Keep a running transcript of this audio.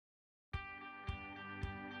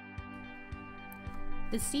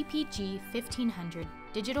The CPG1500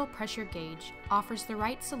 digital pressure gauge offers the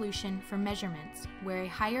right solution for measurements where a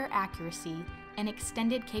higher accuracy and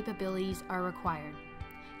extended capabilities are required,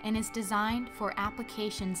 and is designed for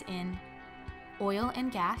applications in oil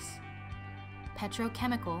and gas,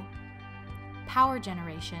 petrochemical, power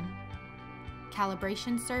generation,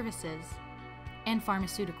 calibration services, and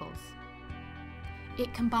pharmaceuticals.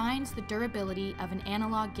 It combines the durability of an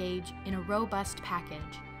analog gauge in a robust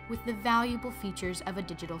package with the valuable features of a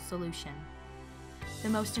digital solution. The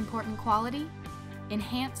most important quality?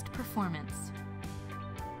 Enhanced performance.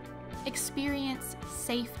 Experience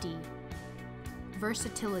safety,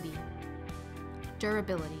 versatility,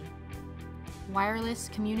 durability, wireless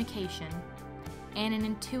communication, and an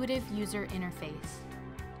intuitive user interface.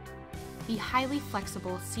 The highly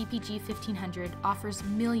flexible CPG1500 offers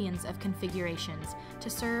millions of configurations to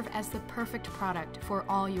serve as the perfect product for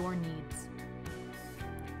all your needs.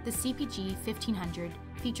 The CPG1500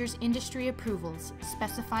 features industry approvals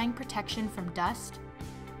specifying protection from dust,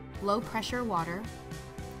 low-pressure water,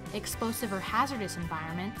 explosive or hazardous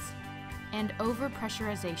environments, and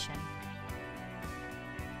overpressurization.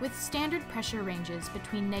 With standard pressure ranges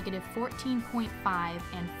between -14.5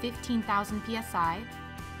 and 15,000 psi,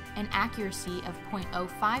 an accuracy of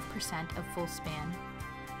 0.05% of full span,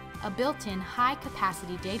 a built-in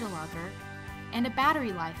high-capacity data logger, and a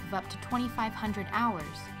battery life of up to 2,500 hours,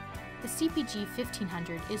 the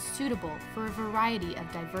CPG1500 is suitable for a variety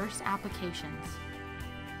of diverse applications.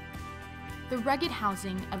 The rugged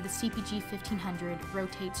housing of the CPG1500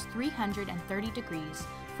 rotates 330 degrees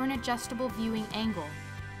for an adjustable viewing angle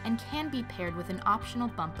and can be paired with an optional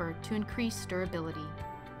bumper to increase durability.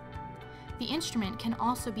 The instrument can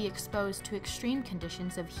also be exposed to extreme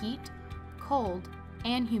conditions of heat, cold,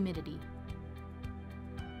 and humidity.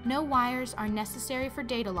 No wires are necessary for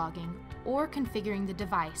data logging or configuring the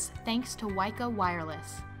device thanks to WIKA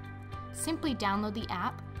Wireless. Simply download the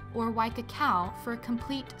app or WIKA Cal for a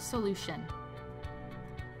complete solution.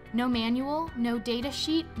 No manual, no data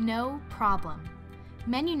sheet, no problem.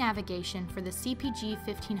 Menu navigation for the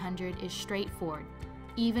CPG1500 is straightforward,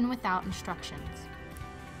 even without instructions.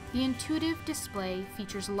 The intuitive display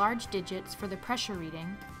features large digits for the pressure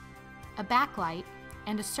reading, a backlight,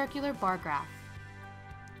 and a circular bar graph.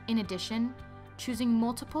 In addition, choosing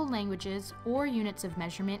multiple languages or units of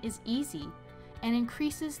measurement is easy and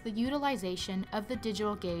increases the utilization of the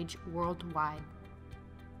digital gauge worldwide.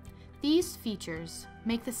 These features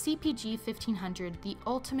make the CPG1500 the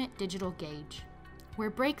ultimate digital gauge, where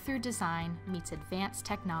breakthrough design meets advanced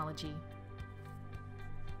technology.